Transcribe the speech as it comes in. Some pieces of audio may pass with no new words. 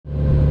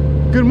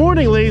Good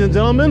morning, ladies and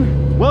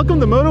gentlemen.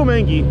 Welcome to Moto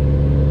Mengy.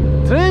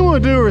 Today I'm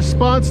going to do a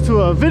response to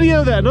a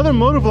video that another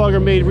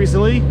motovlogger made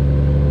recently.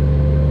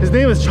 His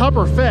name is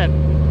Chopperfett.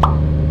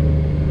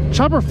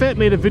 Chopperfett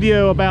made a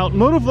video about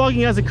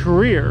motovlogging as a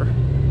career.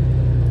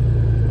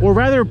 Or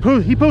rather,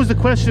 he posed the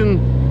question,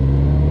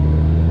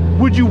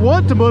 would you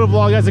want to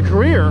motovlog as a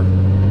career?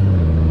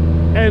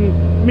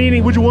 And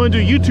meaning, would you want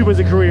to do YouTube as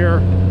a career?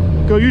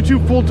 Go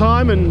YouTube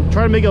full-time and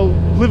try to make a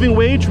living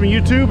wage from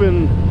YouTube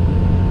and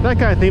that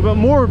kind of thing, but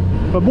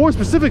more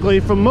specifically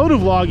from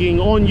motovlogging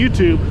on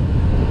YouTube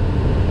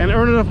and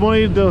earn enough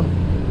money to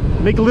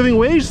make a living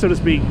wage, so to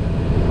speak.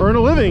 Earn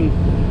a living,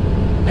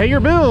 pay your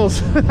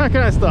bills, that kind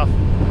of stuff.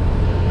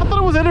 I thought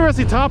it was an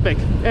interesting topic,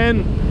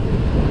 and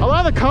a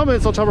lot of the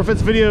comments on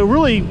Chopperfett's video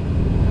really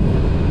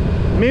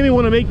made me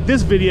want to make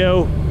this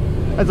video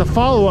as a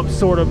follow-up,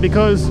 sort of,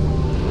 because,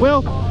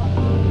 well,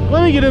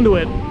 let me get into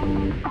it.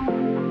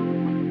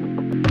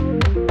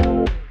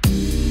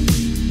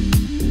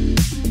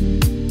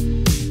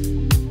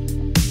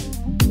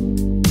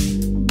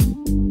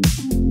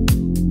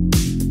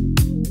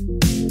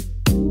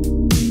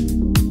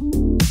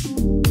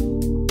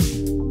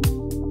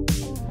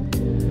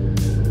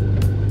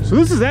 So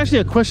this is actually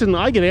a question that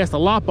I get asked a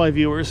lot by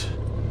viewers.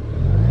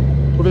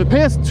 Over the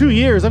past 2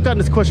 years, I've gotten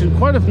this question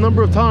quite a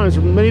number of times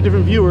from many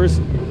different viewers.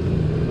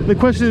 The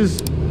question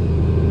is,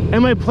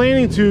 am I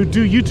planning to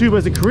do YouTube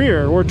as a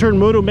career or turn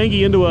Moto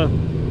Mengy into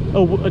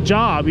a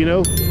job, you know?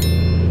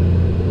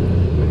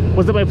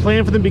 Was that my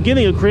plan from the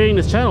beginning of creating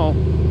this channel?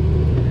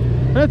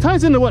 And it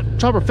ties into what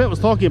Chopperfett was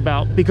talking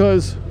about,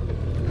 because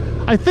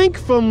I think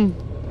from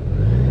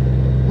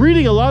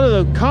reading a lot of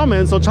the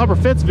comments on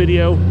Chopperfett's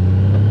video,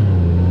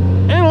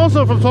 and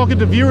also from talking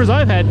to viewers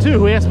I've had too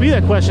who asked me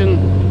that question,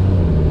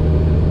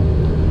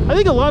 I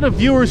think a lot of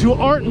viewers who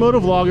aren't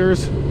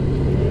motovloggers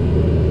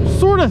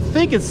sort of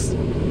think it's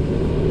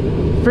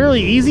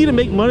fairly easy to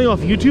make money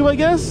off YouTube, I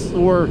guess,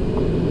 or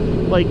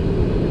like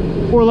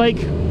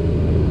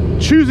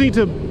choosing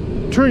to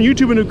turn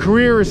YouTube into a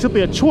career is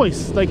simply a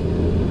choice. Like,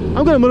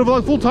 I'm gonna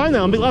motovlog full time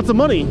now and make lots of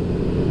money.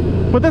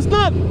 But that's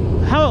not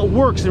how it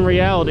works in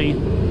reality.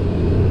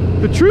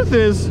 The truth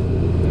is,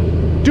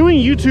 doing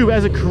YouTube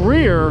as a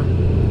career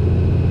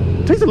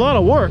takes a lot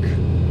of work.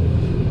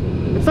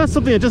 It's not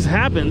something that just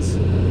happens.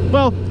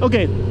 Well,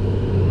 okay,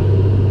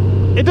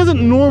 it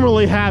doesn't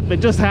normally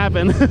happen, just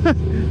happen.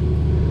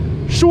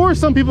 Sure,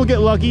 some people get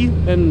lucky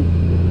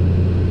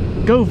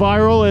and go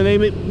viral and they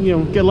make,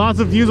 get lots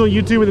of views on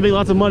YouTube and they make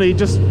lots of money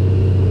just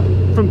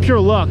from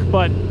pure luck,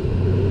 but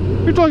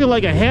you're talking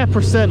like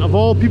 0.5% of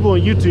all people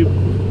on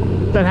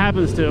YouTube that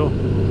happens to.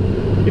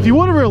 If you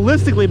want to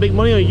realistically make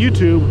money on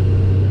YouTube,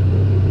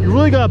 you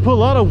really got to put a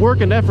lot of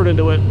work and effort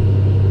into it.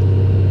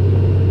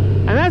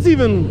 And that's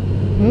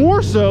even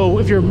more so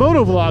if you're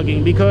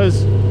motovlogging,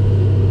 because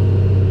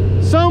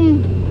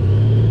some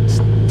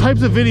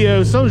types of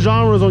videos, some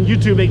genres on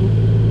YouTube make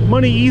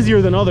money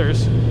easier than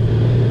others.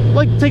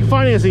 Like, take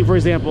financing, for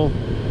example.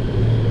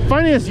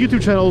 Finance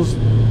YouTube channels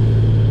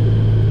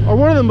are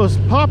one of the most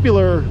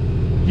popular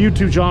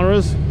YouTube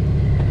genres,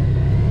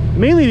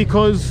 mainly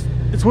because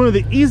it's one of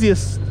the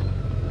easiest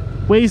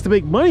ways to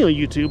make money on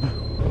YouTube.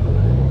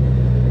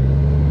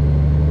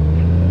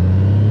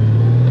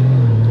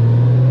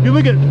 You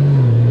look at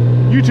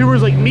YouTubers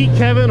like Meet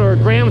Kevin or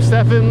Graham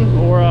Stephan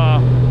or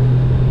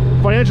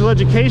Financial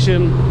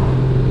Education,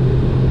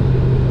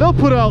 they'll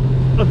put out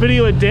a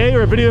video a day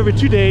or a video every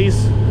 2 days,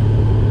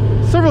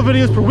 several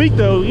videos per week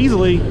though,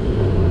 easily,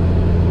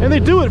 and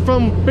they do it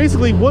from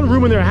basically one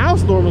room in their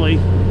house normally.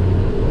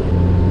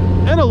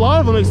 And a lot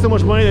of them make so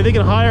much money that they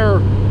can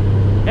hire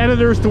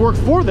editors to work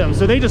for them,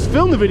 so they just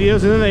film the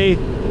videos and then they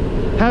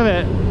have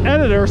an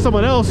editor or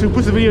someone else who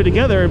puts the video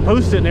together and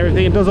posts it and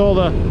everything and does all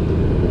the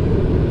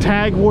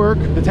tag work,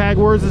 the tag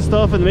words and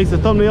stuff, and makes the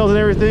thumbnails and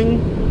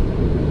everything.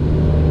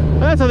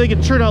 And that's how they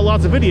can churn out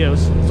lots of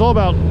videos. It's all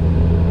about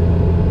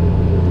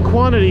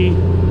quantity.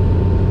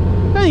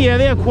 And yeah,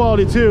 they have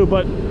quality too,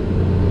 but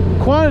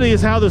quantity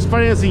is how those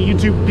financing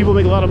YouTube people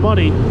make a lot of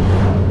money,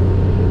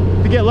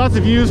 to get lots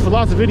of views for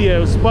lots of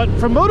videos. But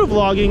for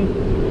motovlogging,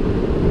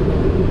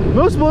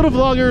 most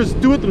motovloggers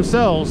do it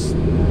themselves.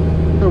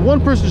 They're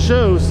one-person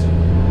shows.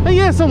 And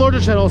yeah, some larger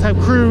channels have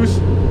crews,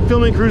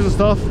 filming crews and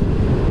stuff.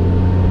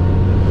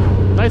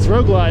 Nice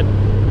road glide.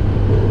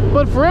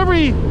 But for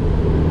every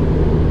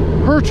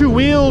Her Two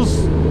Wheels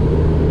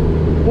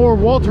or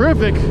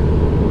Walterific,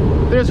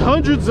 there's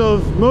hundreds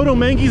of Moto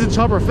Mengys and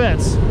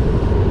Chopperfetts.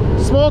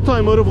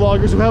 Small-time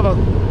motovloggers who have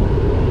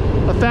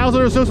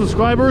 1,000 or so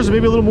subscribers, or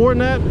maybe a little more than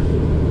that,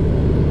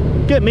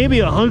 get maybe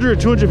 100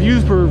 or 200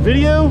 views per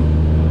video.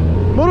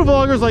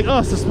 Motovloggers like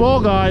us, the small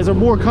guys, are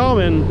more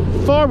common,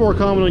 far more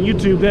common on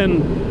YouTube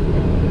than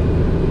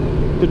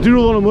the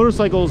doodle on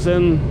motorcycles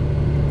and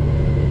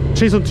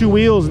chase on 2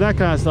 wheels and that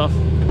kind of stuff.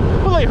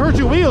 But like Her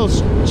Two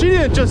Wheels, she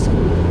didn't just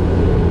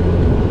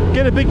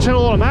get a big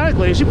channel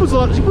automatically. She puts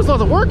lots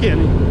of work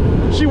in.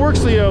 She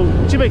works,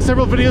 she makes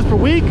several videos per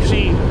week.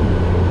 She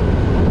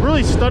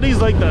really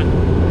studies like the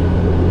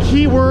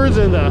keywords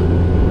and the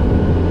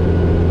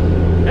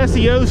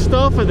SEO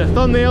stuff and the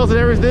thumbnails and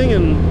everything,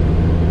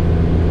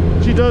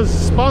 and she does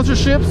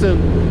sponsorships and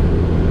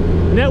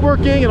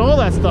networking and all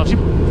that stuff. She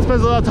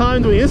spends a lot of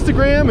time doing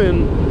Instagram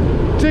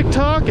and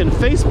TikTok and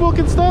Facebook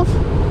and stuff.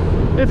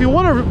 And if you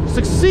want to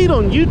succeed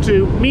on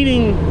YouTube,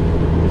 meaning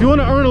if you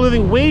want to earn a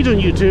living wage on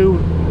YouTube,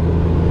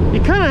 you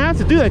kind of have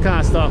to do that kind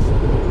of stuff.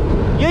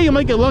 Yeah, you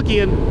might get lucky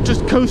and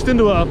just coast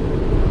into a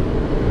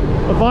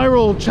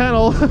viral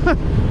channel,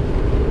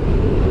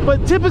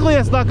 but typically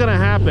that's not going to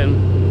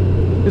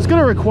happen. It's going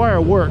to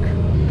require work.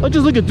 Let's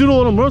just look at Doodle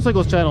on a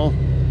Motorcycles channel.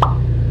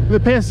 In the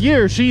past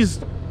year, she's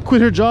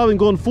quit her job and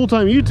going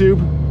full-time YouTube,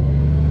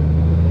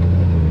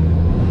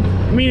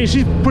 meaning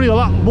she's putting a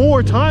lot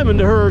more time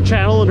into her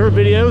channel and her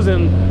videos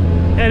and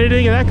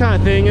editing and that kind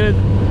of thing. And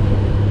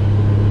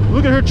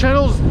look at her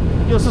channel's,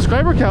 you know,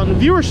 subscriber count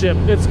and viewership.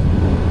 It's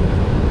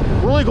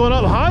really going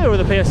up high over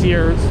the past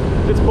year.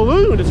 It's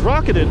ballooned, it's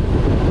rocketed.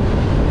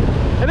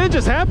 And it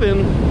just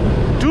happened.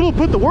 Doodle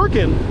put the work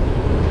in.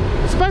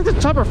 So back to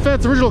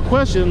Chopperfett's original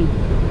question,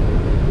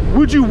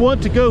 would you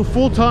want to go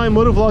full-time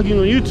motovlogging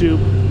on YouTube?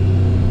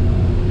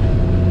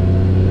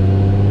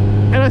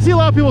 And I see a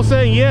lot of people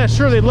saying, yeah,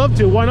 sure, they'd love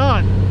to. Why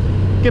not?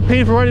 Get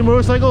paid for riding a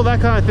motorcycle, that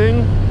kind of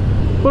thing.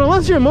 But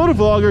unless you're a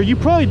motovlogger, you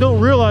probably don't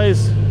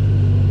realize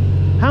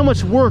how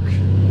much work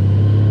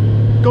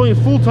going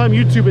full-time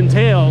YouTube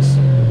entails.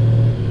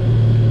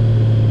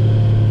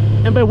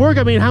 And by work,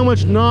 I mean how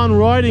much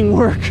non-riding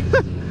work,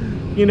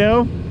 you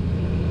know?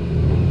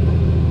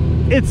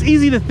 It's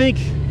easy to think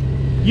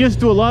you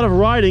just do a lot of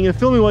riding and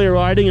filming while you're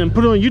riding and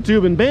put it on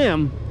YouTube and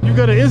bam, you've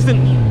got an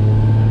instant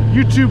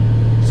YouTube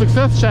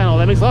success channel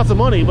that makes lots of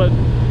money. But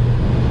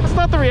that's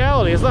not the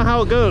reality. It's not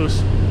how it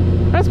goes.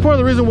 That's part of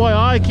the reason why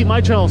I keep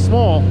my channel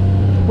small.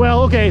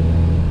 Well, okay,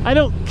 I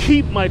don't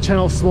keep my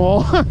channel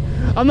small.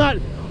 I'm not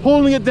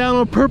holding it down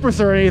on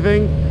purpose or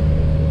anything.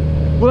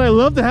 Would I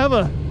love to have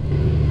a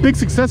big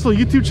successful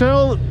YouTube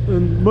channel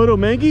in Moto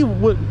Mengy?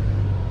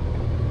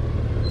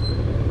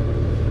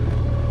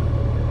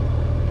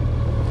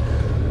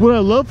 Would I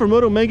love for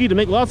Moto Mengy to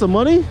make lots of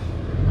money?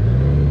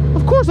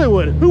 Of course I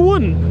would. Who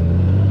wouldn't?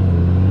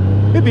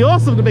 It'd be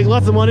awesome to make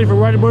lots of money from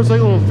riding a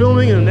motorcycle and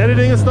filming and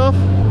editing and stuff.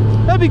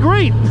 That'd be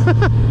great.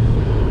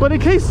 But in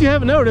case you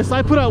haven't noticed,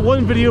 I put out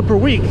one video per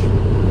week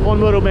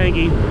on Moto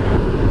Mengy.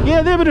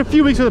 Yeah, there have been a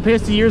few weeks over the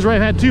past 2 years where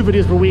I've had 2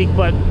 videos per week,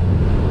 but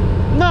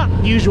not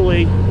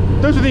usually.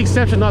 Those are the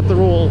exception, not the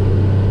rule.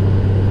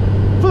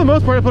 For the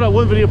most part, I put out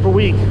 1 video per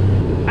week.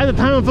 At the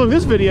time I'm filming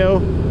this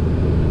video,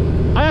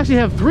 I actually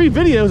have 3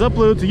 videos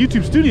uploaded to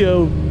YouTube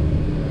Studio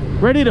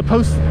ready to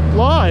post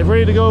live,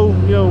 ready to go,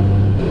 you know,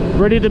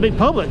 ready to make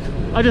public.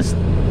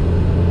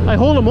 I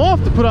hold them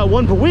off to put out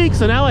 1 per week,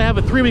 so now I have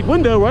a 3-week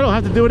window where I don't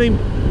have to do any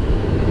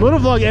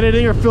motovlog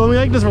editing or filming.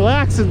 I can just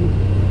relax and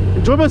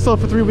enjoy myself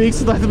for 3 weeks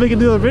and I have to make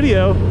another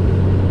video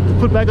to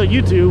put back on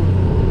YouTube.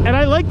 And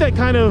I like that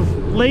kind of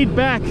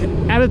laid-back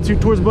attitude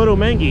towards Moto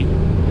Mengy.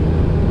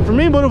 For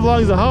me,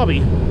 motovlogging is a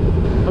hobby.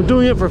 I'm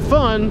doing it for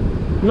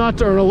fun, not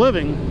to earn a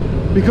living.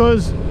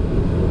 Because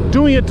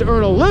doing it to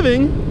earn a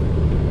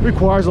living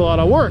requires a lot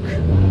of work.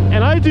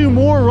 And I do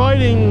more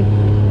riding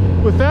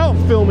without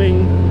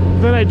filming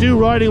than I do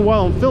riding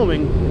while I'm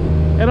filming.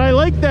 And I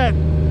like that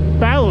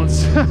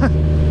balance.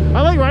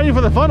 I like riding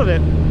for the fun of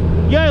it.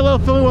 Yeah, I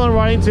love filming while I'm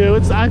riding too.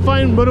 I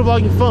find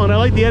motovlogging fun. I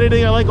like the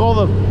editing, I like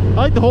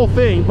the whole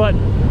thing, but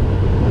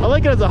I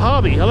like it as a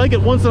hobby. I like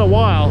it once in a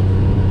while.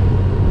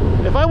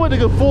 If I went to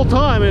go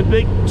full-time and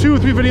make 2 or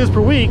 3 videos per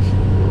week,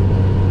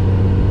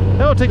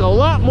 that would take a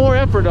lot more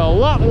effort, a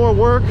lot more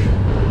work.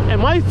 And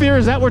my fear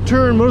is that would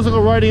turn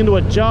motorcycle riding into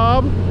a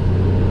job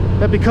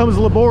that becomes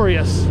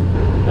laborious.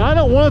 And I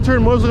don't want to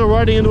turn motorcycle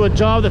riding into a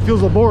job that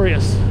feels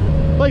laborious.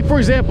 Like, for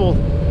example,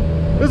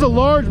 there's a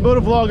large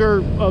motovlogger,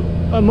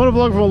 a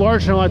motovlogger from a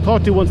large channel I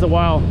talk to once in a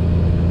while.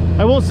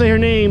 I won't say her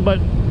name, but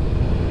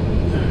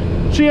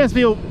she asked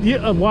me a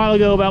while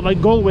ago about my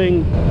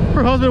Goldwing.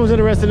 Her husband was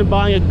interested in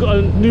buying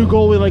a new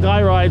Goldwing like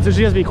I ride, so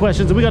she asked me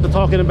questions, and we got to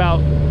talking about,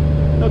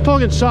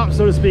 talking shop,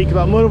 so to speak,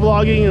 about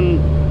motovlogging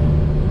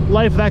and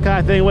life, that kind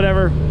of thing,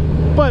 whatever.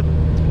 But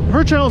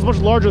her channel is much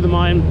larger than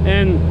mine,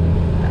 and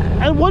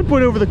at one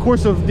point over the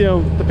course of, you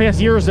know, the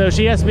past year or so,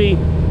 she asked me,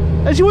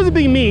 and she wasn't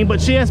being mean, but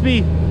she asked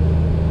me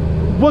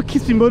what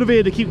keeps me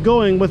motivated to keep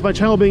going with my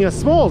channel being as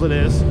small as it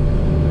is.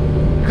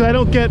 Because I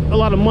don't get a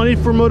lot of money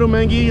for Moto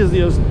Mengy. You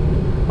know,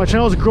 my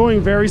channel is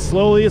growing very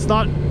slowly. It's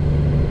not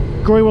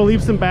growing with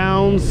leaps and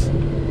bounds.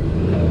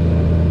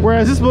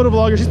 Whereas this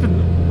motovlogger, she's been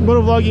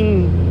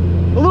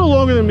motovlogging a little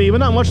longer than me, but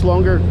not much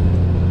longer.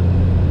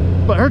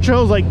 But her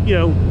channel is like, you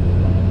know,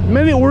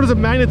 many orders of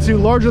magnitude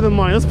larger than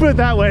mine. Let's put it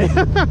that way.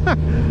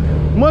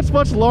 Much,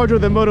 much larger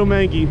than Moto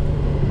Mengy.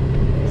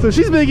 So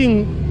she's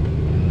making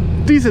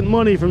decent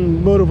money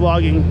from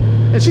motovlogging.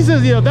 And she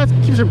says, you know, that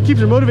keeps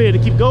her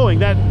motivated to keep going.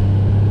 That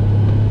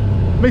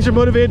makes her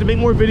motivated to make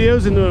more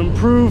videos and to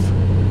improve,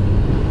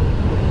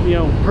 you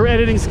know, her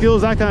editing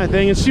skills, that kind of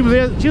thing. And she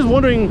was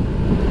wondering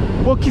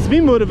what keeps me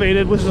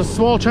motivated, which is a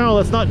small channel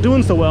that's not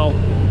doing so well.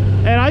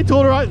 And I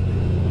told her,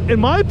 in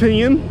my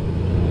opinion,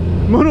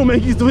 Moto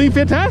Mengy's doing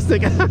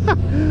fantastic.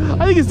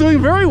 I think it's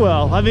doing very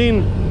well. I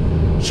mean,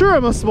 sure,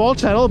 I'm a small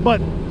channel, but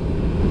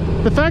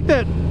the fact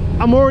that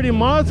I'm already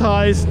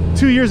monetized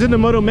 2 years into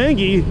Moto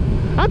Mengy,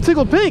 I'm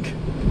tickled pink.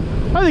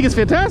 I think it's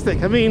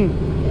fantastic. I mean,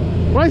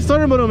 when I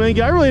started Moto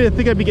Mengy, I really didn't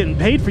think I'd be getting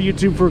paid for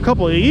YouTube for a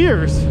couple of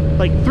years,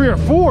 like 3 or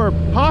 4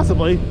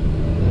 possibly.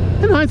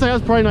 In hindsight, I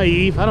was probably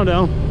naive. I don't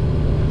know.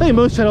 I think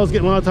most channels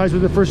get monetized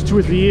within the first 2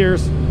 or 3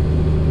 years.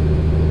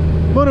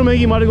 Moto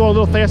Mengy might have gone a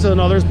little faster than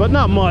others, but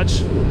not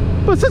much.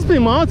 But since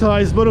being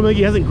monetized, Moto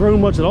Mengy hasn't grown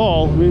much at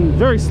all. I mean,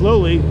 very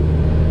slowly.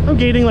 I'm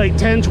gaining like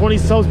 10, 20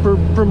 subs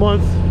per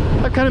month.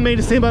 I kind of made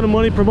the same amount of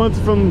money per month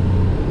from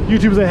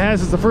YouTube as I had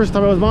since the first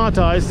time I was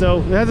monetized, so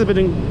it hasn't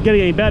been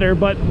getting any better,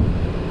 but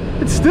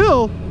it's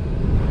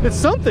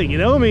something, you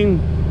know? I mean,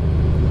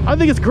 I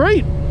think it's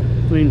great.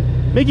 I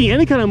mean, making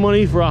any kind of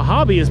money for a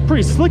hobby is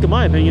pretty slick in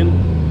my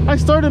opinion. I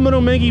started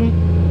Moto Mengy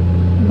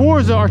more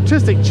as an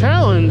artistic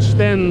challenge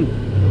than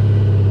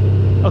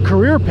a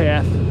career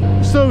path.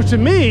 So to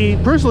me,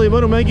 personally,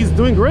 Moto Mengy is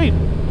doing great.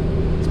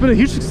 It's been a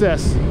huge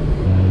success.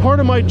 Part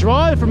of my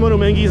drive for Moto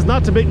Mengy is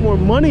not to make more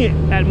money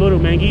at Moto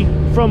Mengy,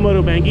 from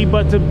Moto Mengy,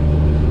 but to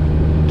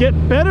get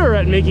better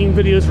at making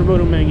videos for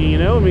Moto Mengy, you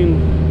know? I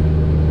mean,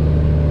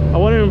 I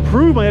want to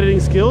improve my editing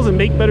skills and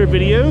make better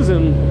videos,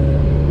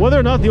 and whether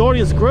or not the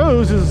audience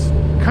grows is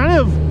kind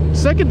of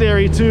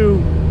secondary to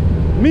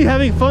me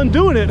having fun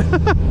doing it.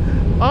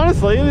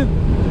 Honestly,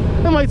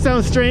 that might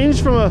sound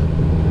strange from a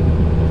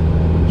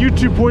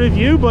YouTube point of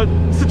view, but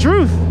it's the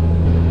truth.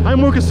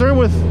 I'm more concerned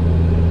with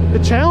the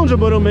challenge of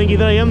Moto Mengy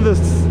than I am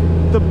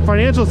the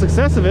financial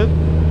success of it.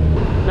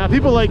 Now,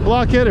 people like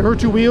Blockhead and Her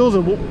Two Wheels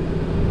and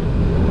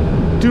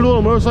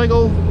Doodle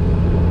Motorcycle,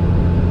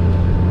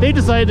 they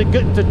decided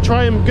to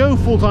try and go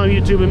full-time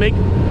YouTube and make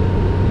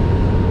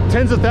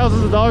tens of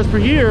thousands of dollars per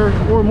year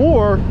or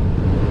more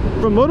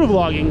from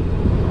motovlogging.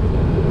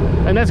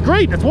 And that's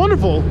great, that's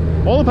wonderful,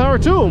 all the power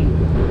to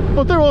them.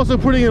 But they're also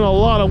putting in a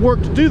lot of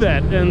work to do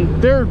that,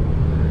 and they're,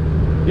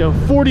 you know,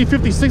 40,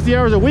 50, 60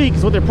 hours a week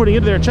is what they're putting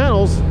into their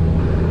channels.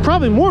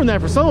 Probably more than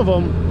that for some of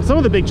them, some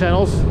of the big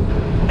channels.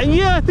 And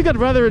yeah, I think I'd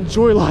rather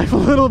enjoy life a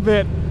little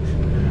bit.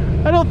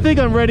 I don't think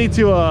I'm ready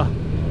to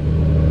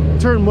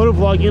turn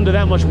motovlogging into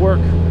that much work.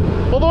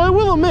 Although I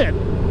will admit,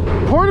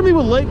 part of me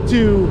would like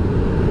to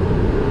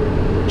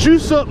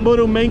juice up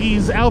Moto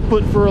Mengy's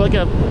output for like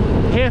a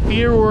half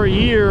year or a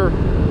year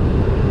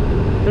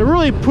and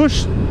really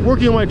push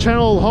working on my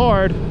channel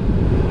hard,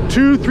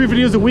 2, 3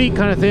 videos a week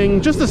kind of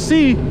thing, just to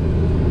see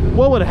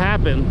what would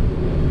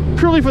happen,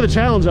 purely for the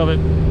challenge of it.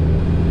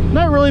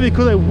 Not really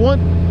because I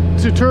want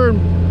to turn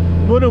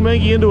Moto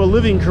Mengy into a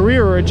living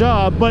career or a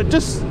job, but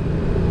just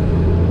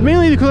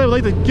mainly because I would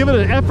like to give it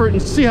an effort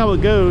and see how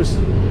it goes.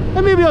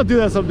 And maybe I'll do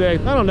that someday,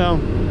 I don't know.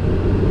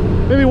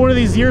 Maybe one of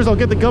these years I'll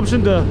get the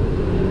gumption to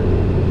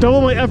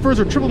double my efforts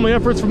or triple my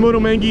efforts for Moto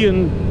Mengy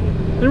and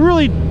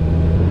really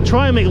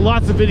try and make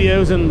lots of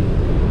videos and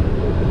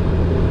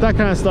that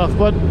kind of stuff.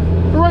 But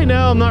for right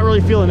now, I'm not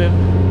really feeling it.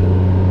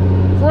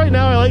 For right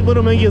now, I like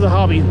Moto Mengy as a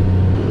hobby.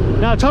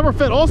 Now,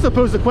 Chopperfett also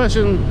posed the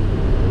question,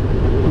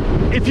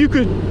 if you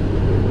could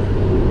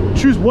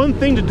choose one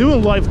thing to do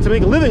in life to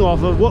make a living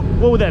off of, what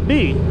would that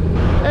be?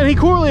 And he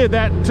correlated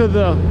that to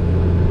the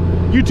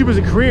YouTube as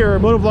a career,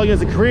 motovlogging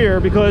as a career,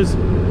 because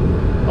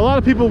a lot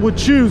of people would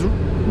choose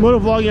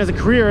motovlogging as a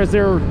career as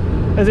their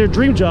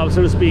dream job,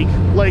 so to speak.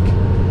 Like,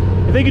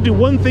 if they could do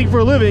one thing for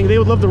a living, they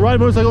would love to ride a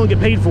motorcycle and get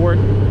paid for it.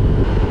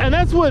 And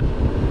that's what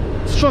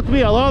struck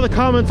me. A lot of the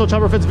comments on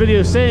Chopperfett's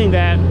videos saying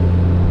that.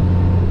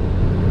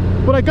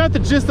 But I got the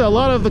gist that a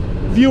lot of the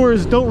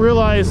viewers don't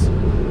realize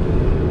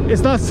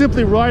it's not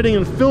simply riding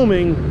and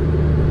filming.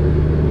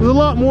 There's a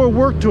lot more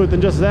work to it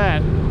than just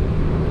that.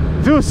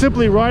 If it was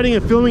simply riding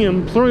and filming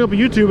and throwing up a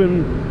YouTube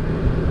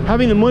and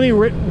having the money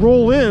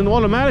roll in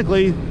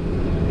automatically,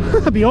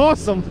 that'd be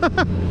awesome.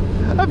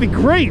 That'd be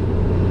great.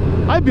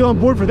 I'd be on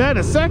board for that in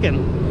a second.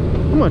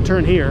 I'm gonna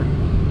turn here.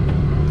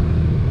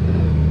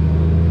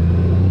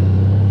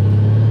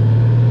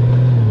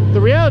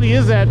 The reality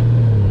is that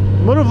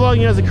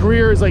motovlogging as a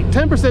career is like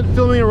 10%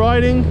 filming and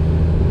riding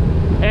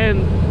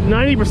and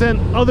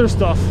 90% other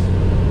stuff.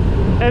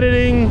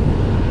 Editing,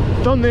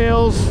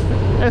 thumbnails,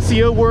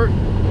 SEO work,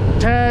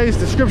 tags,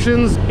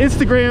 descriptions,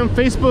 Instagram,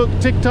 Facebook,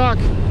 TikTok,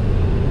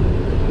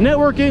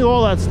 networking,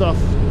 all that stuff.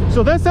 So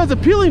if that sounds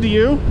appealing to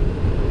you,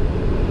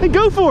 then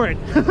go for it.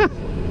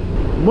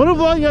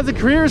 Motovlogging as a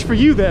career is for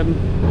you then.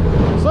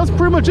 So that's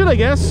pretty much it, I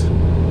guess.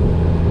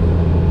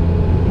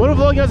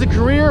 Motovlogging as a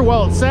career,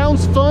 while it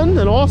sounds fun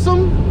and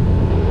awesome,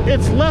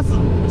 it's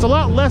a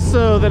lot less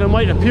so than it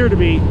might appear to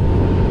be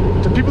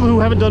to people who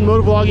haven't done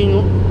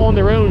motovlogging on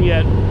their own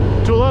yet.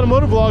 To a lot of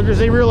motovloggers,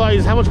 they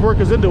realize how much work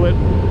goes into it.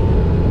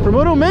 For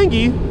Moto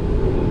Mengy,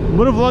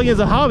 motovlogging as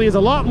a hobby is a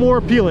lot more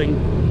appealing.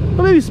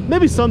 But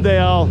maybe someday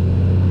I'll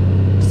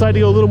decide to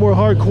go a little more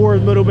hardcore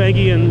with Moto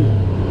Mengy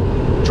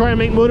and try and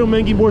make Moto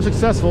Mengy more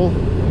successful.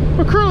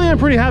 But currently I'm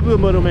pretty happy with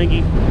Moto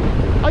Mengy.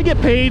 I get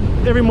paid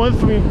every month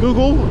from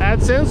Google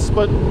AdSense,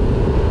 but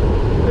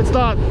it's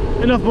not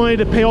enough money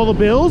to pay all the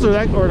bills or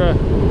to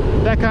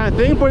that kind of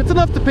thing, but it's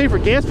enough to pay for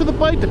gas for the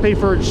bike, to pay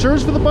for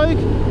insurance for the bike,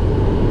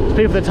 to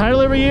pay for the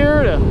title every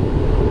year,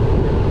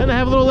 and to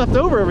have a little left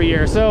over every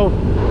year. So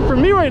for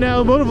me right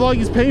now, motovlogging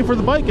is paying for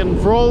the bike and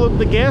for all of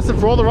the gas and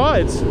for all the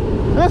rides.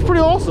 And that's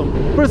pretty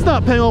awesome. But it's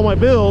not paying all my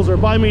bills or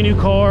buying me new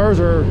cars,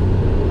 or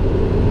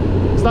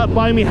it's not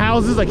buying me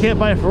houses. I can't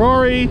buy a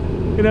Ferrari.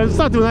 You know, it's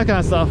not doing that kind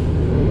of stuff.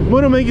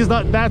 Moto Mengy is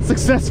not that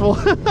successful.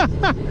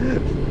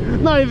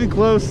 Not even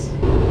close.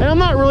 And I'm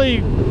not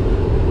really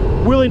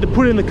willing to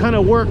put in the kind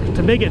of work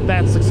to make it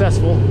that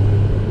successful.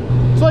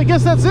 So I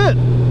guess that's it.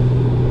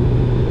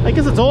 I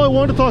guess that's all I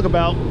wanted to talk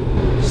about.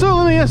 So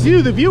let me ask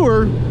you, the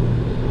viewer,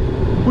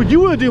 would you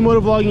want to do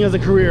motovlogging as a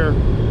career?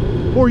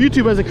 Or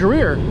YouTube as a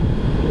career?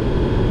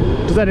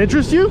 Does that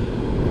interest you?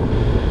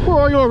 Or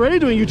are you already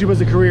doing YouTube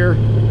as a career?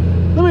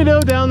 Let me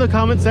know down in the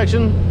comment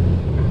section.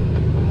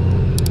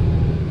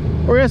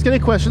 Or ask any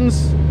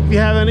questions if you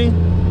have any.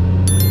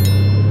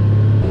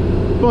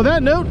 Well, on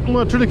that note, I'm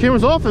going to turn the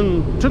cameras off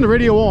and turn the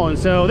radio on.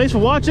 So thanks for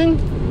watching.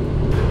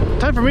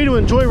 Time for me to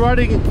enjoy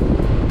riding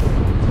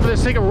for the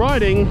sake of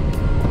riding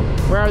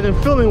rather than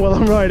filming while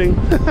I'm riding.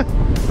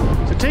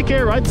 So take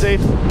care, ride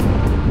safe,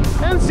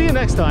 and see you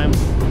next time.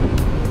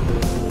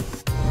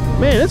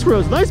 Man, this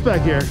road's nice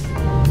back here.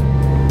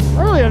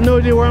 I really have no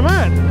idea where I'm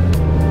at.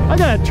 I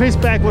gotta trace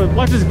back,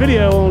 watch this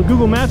video on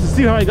Google Maps to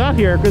see how I got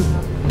here, because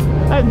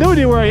I have no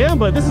idea where I am,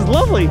 but this is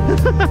lovely.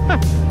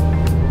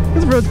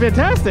 This road's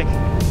fantastic.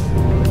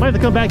 Might have to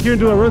come back here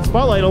and do a road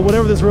spotlight on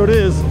whatever this road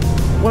is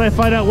when I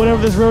find out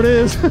whatever this road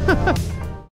is.